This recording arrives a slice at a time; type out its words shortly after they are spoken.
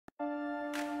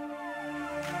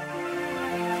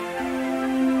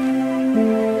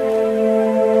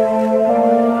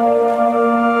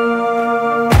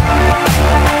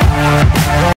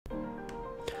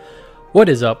What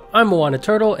is up? I'm Moana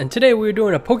Turtle, and today we're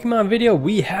doing a Pokemon video.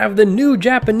 We have the new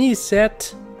Japanese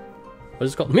set. What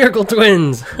is it called? Miracle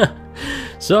Twins!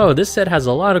 So this set has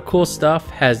a lot of cool stuff.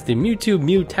 Has the Mewtwo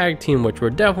Mew tag team, which we're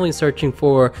definitely searching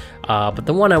for. But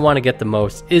the one I want to get the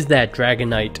most is that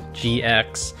Dragonite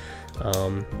GX.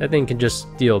 That thing can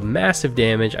just deal massive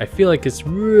damage. I feel like it's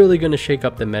really going to shake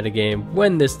up the metagame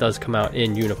when this does come out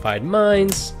in Unified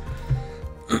Minds.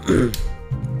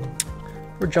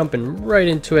 We're jumping right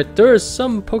into it. There is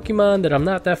some Pokemon that I'm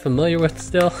not that familiar with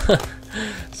still.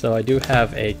 So I do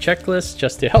have a checklist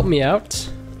just to help me out.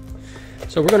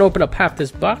 So we're going to open up half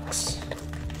this box,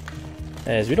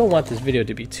 as we don't want this video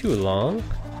to be too long.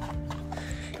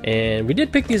 And we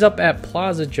did pick these up at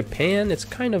Plaza Japan. It's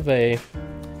kind of a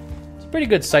pretty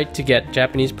good site to get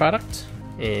Japanese product.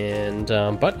 And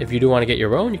but if you do want to get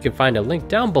your own, you can find a link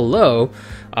down below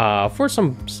for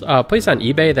some place on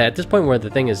eBay that at this point where the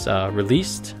thing is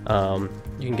released,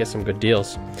 you can get some good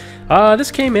deals. This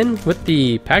came in with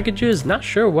the packages. Not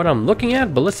sure what I'm looking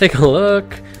at, but let's take a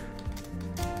look.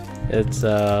 It's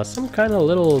some kind of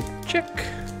little chick.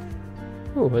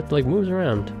 Oh, it like moves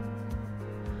around.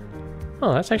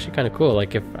 Oh, that's actually kind of cool.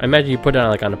 Like if I imagine you put it on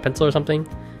like on a pencil or something,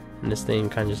 and this thing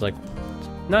kind of just like,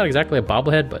 not exactly a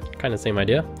bobblehead, but kind of the same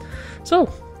idea. So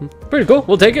pretty cool,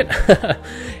 we'll take it.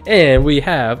 And we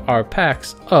have our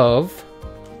packs of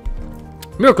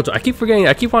Miracle Twins. I keep forgetting,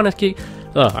 I keep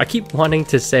wanting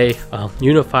to say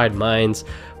Unified Minds,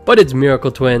 but it's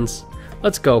Miracle Twins.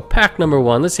 Let's go, pack number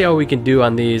one. Let's see how we can do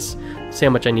on these. See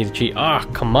how much I need to cheat.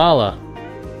 Kamala,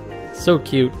 so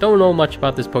cute. Don't know much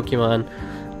about this Pokemon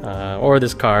or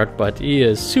this card, but he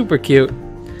is super cute.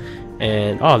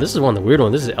 And this is one of the weird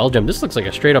ones. This is Elgem. This looks like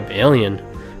a straight up alien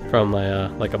from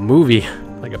like a movie,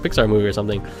 like a Pixar movie or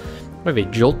something. We have a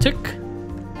Joltik,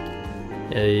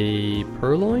 a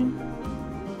Purloin,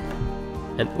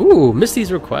 and ooh,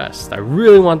 Misty's Request. I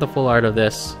really want the full art of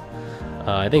this.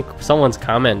 I think someone's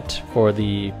comment for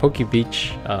the Poke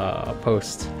Beach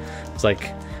post, it's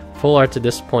like full art to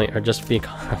this point are just being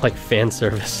like fan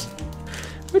service,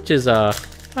 which is I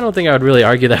don't think I would really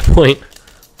argue that point.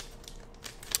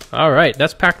 Alright,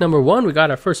 that's pack number one. We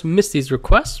got our first Misty's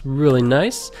Request. Really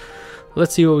nice.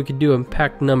 Let's see what we can do in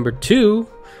pack number two.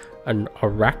 An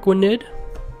Araquanid,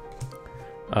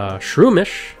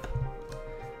 Shroomish,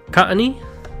 Cottony,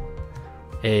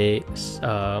 a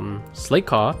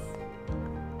Slakoth.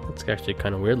 That's actually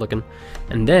kind of weird looking.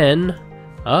 And then,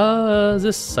 is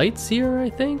this Sightseer, I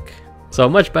think? So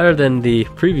much better than the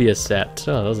previous set.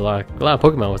 Oh, that was a lot of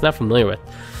Pokemon I was not familiar with.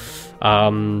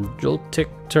 Joltik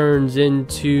turns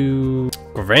into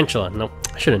Garantula. Nope,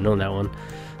 I should have known that one.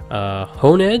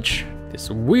 Honedge, this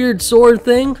weird sword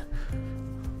thing.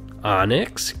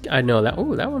 Onyx, I know that.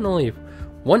 Oh, that one only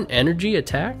one energy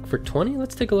attack for 20.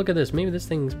 Let's take a look at this. Maybe this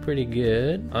thing's pretty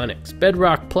good. Onyx,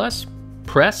 Bedrock Plus,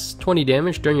 press 20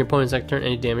 damage during your opponent's next turn.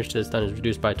 Any damage to this stun is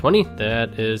reduced by 20.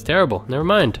 That is terrible. Never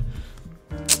mind.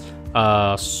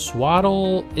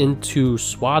 Swaddle into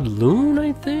Swadloon,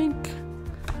 I think.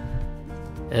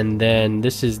 And then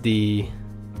this is the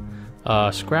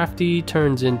Scrafty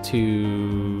turns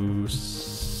into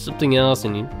something else,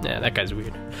 and that guy's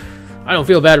weird. I don't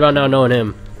feel bad about not knowing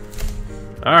him.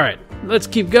 Alright, let's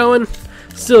keep going.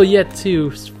 Still yet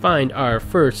to find our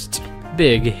first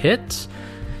big hit.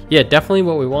 Yeah, definitely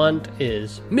what we want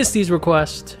is Misty's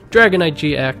Request, Dragonite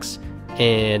GX,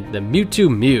 and the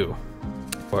Mewtwo Mew.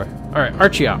 Alright,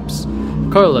 Archeops,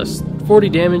 colorless. 40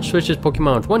 damage, switches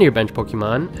Pokemon with one of your bench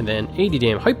Pokemon, and then 80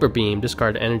 damage. Hyper Beam,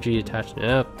 discard energy attached.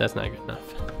 Nope, that's not good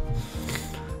enough.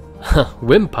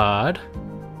 Wimpod,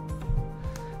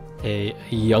 a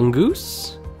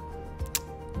Yungoos.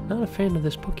 Not a fan of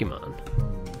this Pokemon.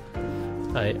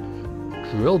 A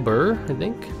Drillbur, I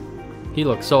think. He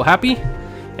looks so happy.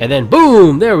 And then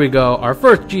boom, there we go. Our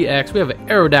first GX. We have an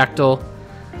Aerodactyl.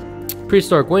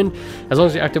 Prehistoric Wind. As long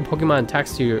as your active Pokemon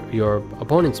attacks to your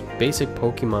opponent's basic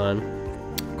Pokemon,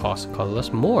 cost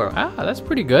colorless more. That's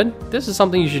pretty good. This is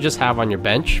something you should just have on your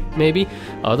bench, maybe.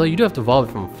 Although you do have to evolve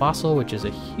it from a fossil, which is a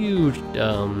huge,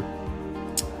 a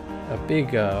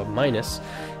big minus.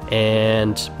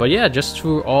 But yeah, just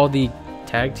through all the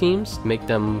tag teams, make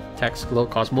them attack skill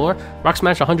cost more. Rock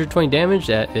Smash 120 damage.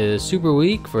 That is super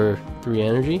weak for 3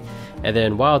 energy. And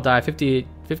then Wild Die 50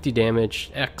 damage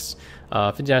X.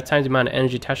 50 times the amount of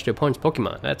energy attached to your opponent's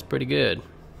Pokemon. That's pretty good.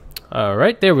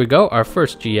 Alright, there we go. Our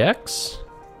first GX.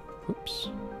 Oops.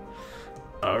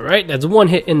 Alright, that's one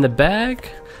hit in the bag.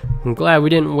 I'm glad we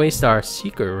didn't waste our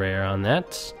secret rare on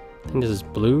that. I think this is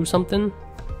blue something.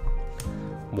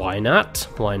 Why not?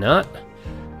 Why not?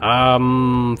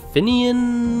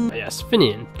 Finian. Yes,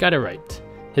 Finian. Got it right.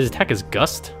 His attack is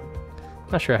Gust.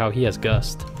 Not sure how he has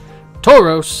Gust.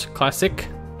 Tauros, classic.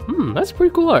 That's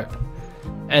pretty cool art.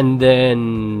 And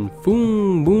then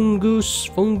fungus,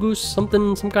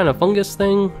 something, some kind of fungus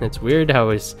thing. It's weird how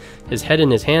his head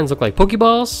and his hands look like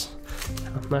Pokeballs.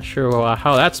 I'm not sure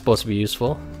how that's supposed to be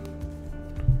useful.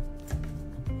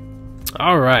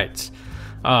 Alright.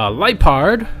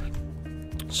 Lipard.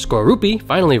 Skorupi.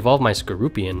 Finally evolved my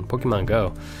Skorupi in Pokemon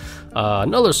Go.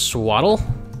 Another Swaddle.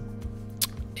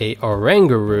 A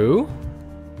Orangaroo.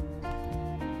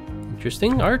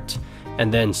 Interesting art.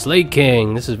 And then Slade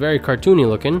King. This is very cartoony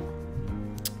looking.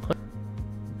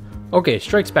 Okay,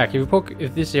 strikes back.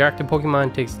 If this is your active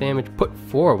Pokemon, takes damage, put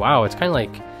 4. Wow, it's kind of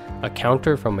like a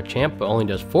counter from a champ, but only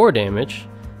does 4 damage.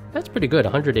 That's pretty good.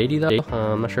 180 though.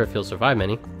 I'm not sure if he'll survive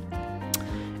many.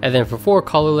 And then for 4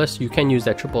 colorless, you can use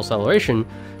that triple acceleration.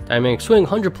 Dynamic swing,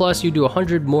 100 plus, you do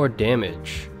 100 more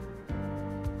damage.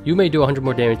 You may do 100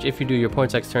 more damage. If you do your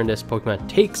points next turn, this Pokemon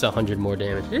takes 100 more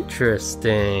damage.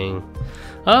 Interesting.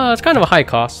 It's kind of a high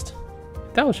cost.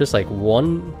 If that was just like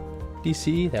 1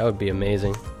 DC, that would be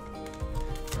amazing.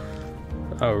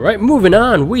 Alright, moving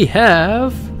on. We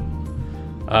have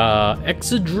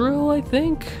Excadrill, I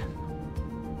think.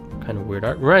 Kind of weird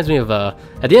art. Reminds me of at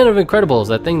the end of Incredibles,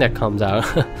 that thing that comes out.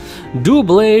 Dual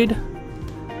Blade,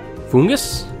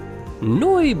 Fungus,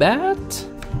 Noibat,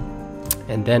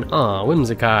 and then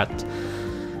Whimsicott.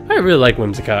 I really like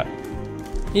Whimsicott.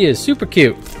 He is super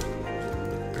cute.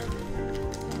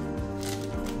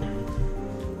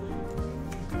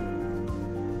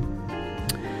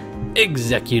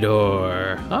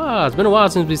 Executor. It's been a while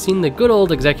since we've seen the good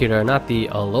old Executor, not the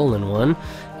Alolan one.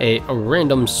 A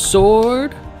random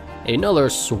sword. Another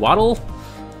Swaddle.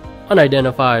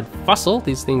 Unidentified Fossil.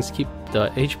 These things keep the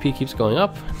HP keeps going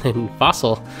up. And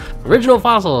Fossil. Original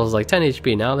Fossil is like 10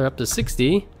 HP. Now they're up to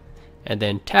 60. And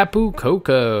then Tapu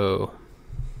Koko.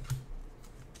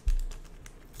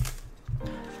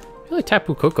 I feel like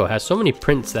Tapu Koko has so many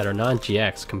prints that are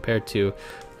non-GX compared to...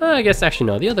 I guess actually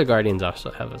no, the other Guardians also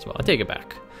have as well. I take it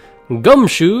back.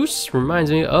 Gumshoos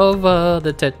reminds me of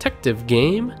the detective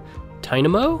game.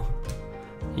 Tynamo.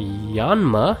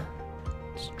 Yanma.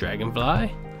 It's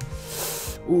Dragonfly.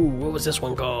 Ooh, what was this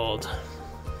one called?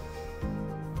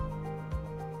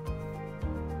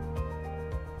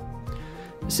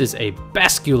 This is a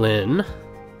Basculin.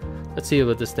 Let's see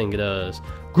what this thing does.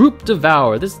 Group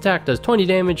Devour. This attack does 20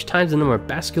 damage times the number of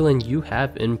Basculin you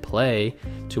have in play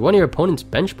to one of your opponent's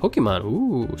bench Pokemon.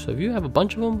 Ooh, so if you have a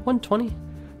bunch of them, 120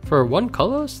 for 1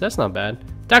 colorless? That's not bad.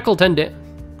 Tackle 10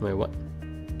 wait, what?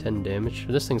 10 damage?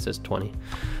 This thing says 20.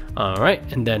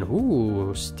 Alright, and then,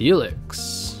 ooh,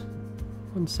 Steelix.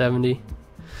 170.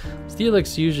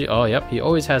 Steelix usually, oh, yep, he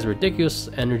always has ridiculous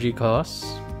energy costs.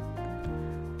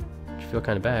 I feel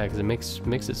kind of bad because it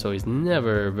makes it so he's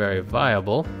never very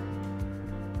viable.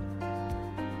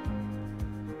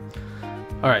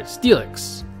 Alright,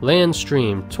 Steelix. Land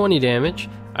Stream, 20 damage.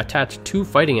 Attach 2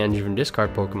 fighting energy from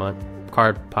discard Pokemon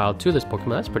card pile to this Pokemon.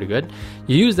 That's pretty good.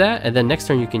 You use that, and then next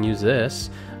turn you can use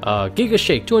this. Giga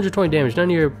Shake, 220 damage.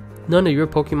 None of your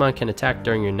Pokemon can attack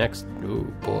during your next...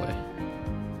 Ooh, boy.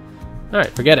 Alright,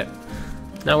 forget it.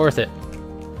 Not worth it.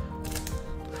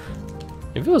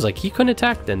 If it was like he couldn't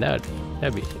attack, then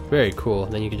that'd be very cool.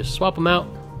 Then you can just swap them out.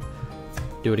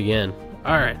 Do it again.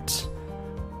 Alright.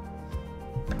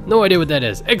 No idea what that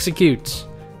is. Execute.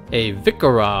 A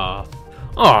Vikoroth.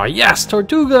 Oh yes,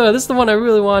 Tortuga. This is the one I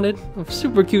really wanted. A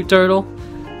super cute turtle.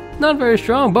 Not very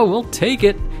strong, but we'll take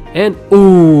it. And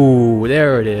ooh,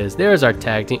 there it is. There's our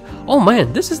tag team. Oh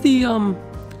man, this is the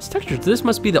texture. This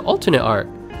must be the alternate art.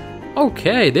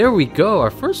 Okay, there we go.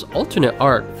 Our first alternate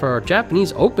art for our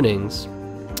Japanese openings.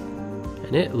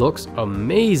 And it looks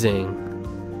amazing.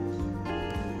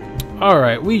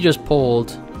 Alright, we just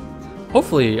pulled,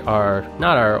 hopefully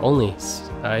not our only,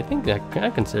 I think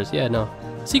that considers, yeah, no,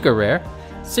 secret rare.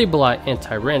 Sableye and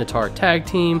Tyranitar tag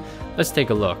team. Let's take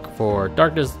a look. For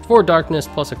darkness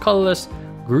plus a colorless,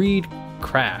 Greed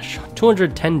Crash.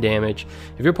 210 damage.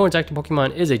 If your opponent's active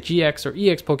Pokemon is a GX or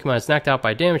EX Pokemon is knocked out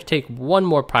by damage, take 1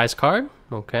 more prize card.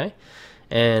 Okay.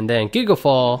 And then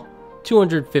Gigafall,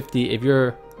 250 if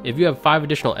you have 5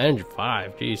 additional energy.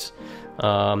 5, jeez.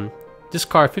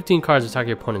 Discard 15 cards to attack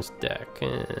your opponent's deck.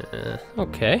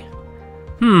 Okay.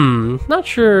 Not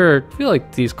sure. I feel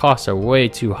like these costs are way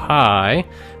too high,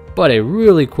 but a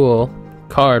really cool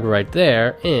card right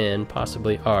there, and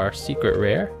possibly our secret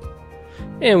rare.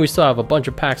 And we still have a bunch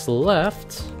of packs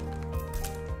left.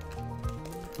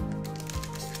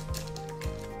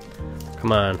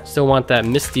 Come on, still want that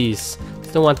Misty's,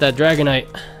 still want that Dragonite.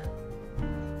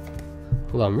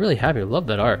 Well, I'm really happy. I love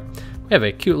that art. We have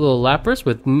a cute little Lapras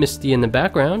with Misty in the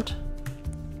background.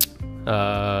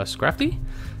 Scrafty.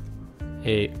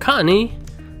 a Connie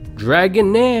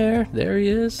Dragonair. There he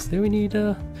is. There we need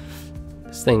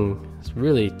this thing is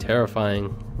really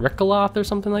terrifying. Rekaloth or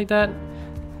something like that.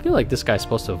 I feel like this guy's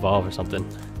supposed to evolve or something.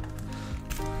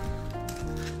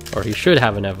 Or he should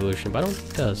have an evolution, but I don't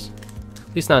think he does.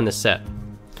 At least not in this set.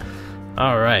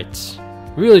 Alright.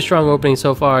 Really strong opening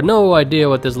so far. No idea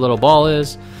what this little ball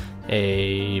is.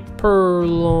 A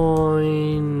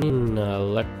Purloin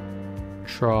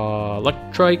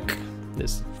Electrike.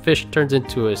 This fish turns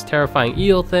into his terrifying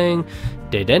eel thing.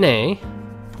 Dedenne.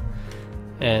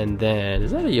 And then,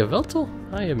 is that a Yveltal?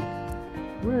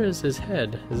 Where is his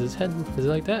head? Is it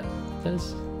like that?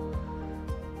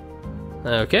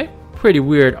 Okay. Pretty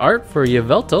weird art for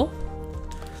Yveltal.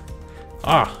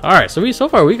 Alright, so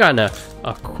far we got a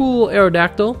cool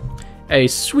Aerodactyl, a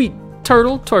sweet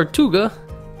turtle Tortuga,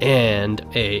 and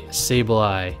a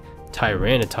Sableye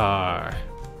Tyranitar.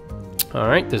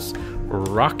 Alright, this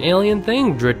rock alien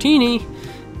thing, Dratini,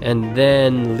 and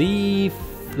then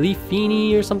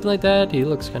Leafini or something like that. He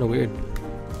looks kind of weird.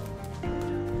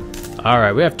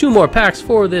 Alright, we have 2 more packs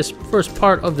for this first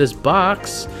part of this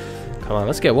box. Come on,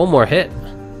 let's get one more hit.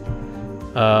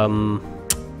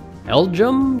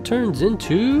 Elgium turns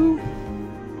into...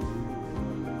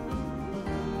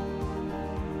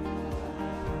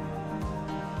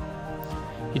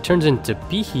 He turns into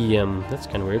Behemoth. That's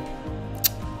kind of weird.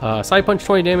 Side Punch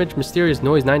 20 damage, Mysterious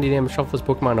Noise 90 damage, shuffle this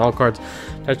Pokemon and all cards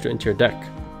attached into your deck.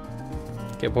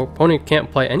 Okay, opponent can't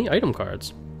play any item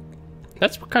cards.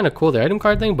 That's kind of cool, the item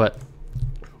card thing, but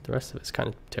the rest of it's kind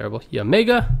of terrible. Yeah,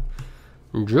 Mega,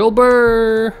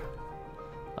 Drillbur,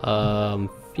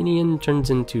 Finian turns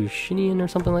into Shinian or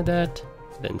something like that.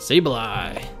 Then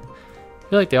Sableye. I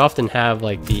feel like they often have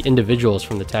like the individuals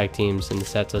from the tag teams in the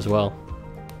sets as well.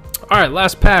 Alright,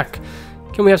 last pack.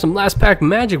 Can we have some last pack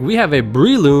magic? We have a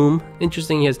Breloom.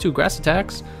 Interesting, he has 2 grass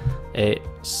attacks. A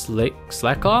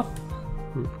Slackoff,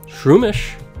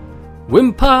 Shroomish,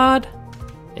 Wimpod,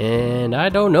 and I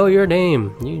don't know your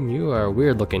name. You are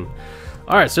weird looking.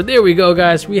 Alright, so there we go,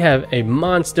 guys. We have a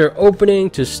monster opening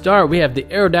to start. We have the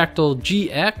Aerodactyl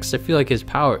GX. I feel like his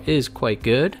power is quite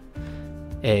good.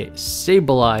 A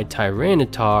Sableye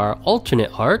Tyranitar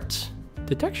alternate art.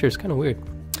 The texture is kind of weird.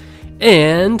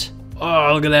 And,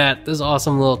 oh, look at that. This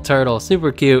awesome little turtle.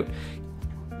 Super cute.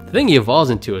 The thing he evolves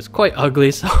into is quite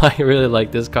ugly, so I really like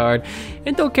this card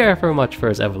and don't care for much for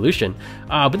his evolution.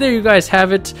 But there you guys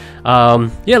have it.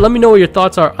 Yeah, let me know what your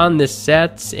thoughts are on this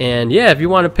set. And yeah, if you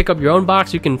want to pick up your own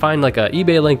box, you can find like an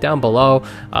eBay link down below.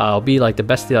 It'll be like the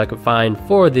best deal I could find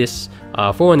for this,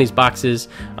 for one of these boxes.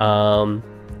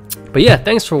 But yeah,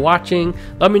 thanks for watching.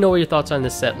 Let me know what your thoughts on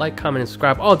this set. Like, comment, and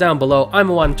subscribe all down below. I'm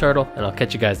a Waltham Turtle, and I'll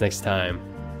catch you guys next time.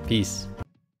 Peace.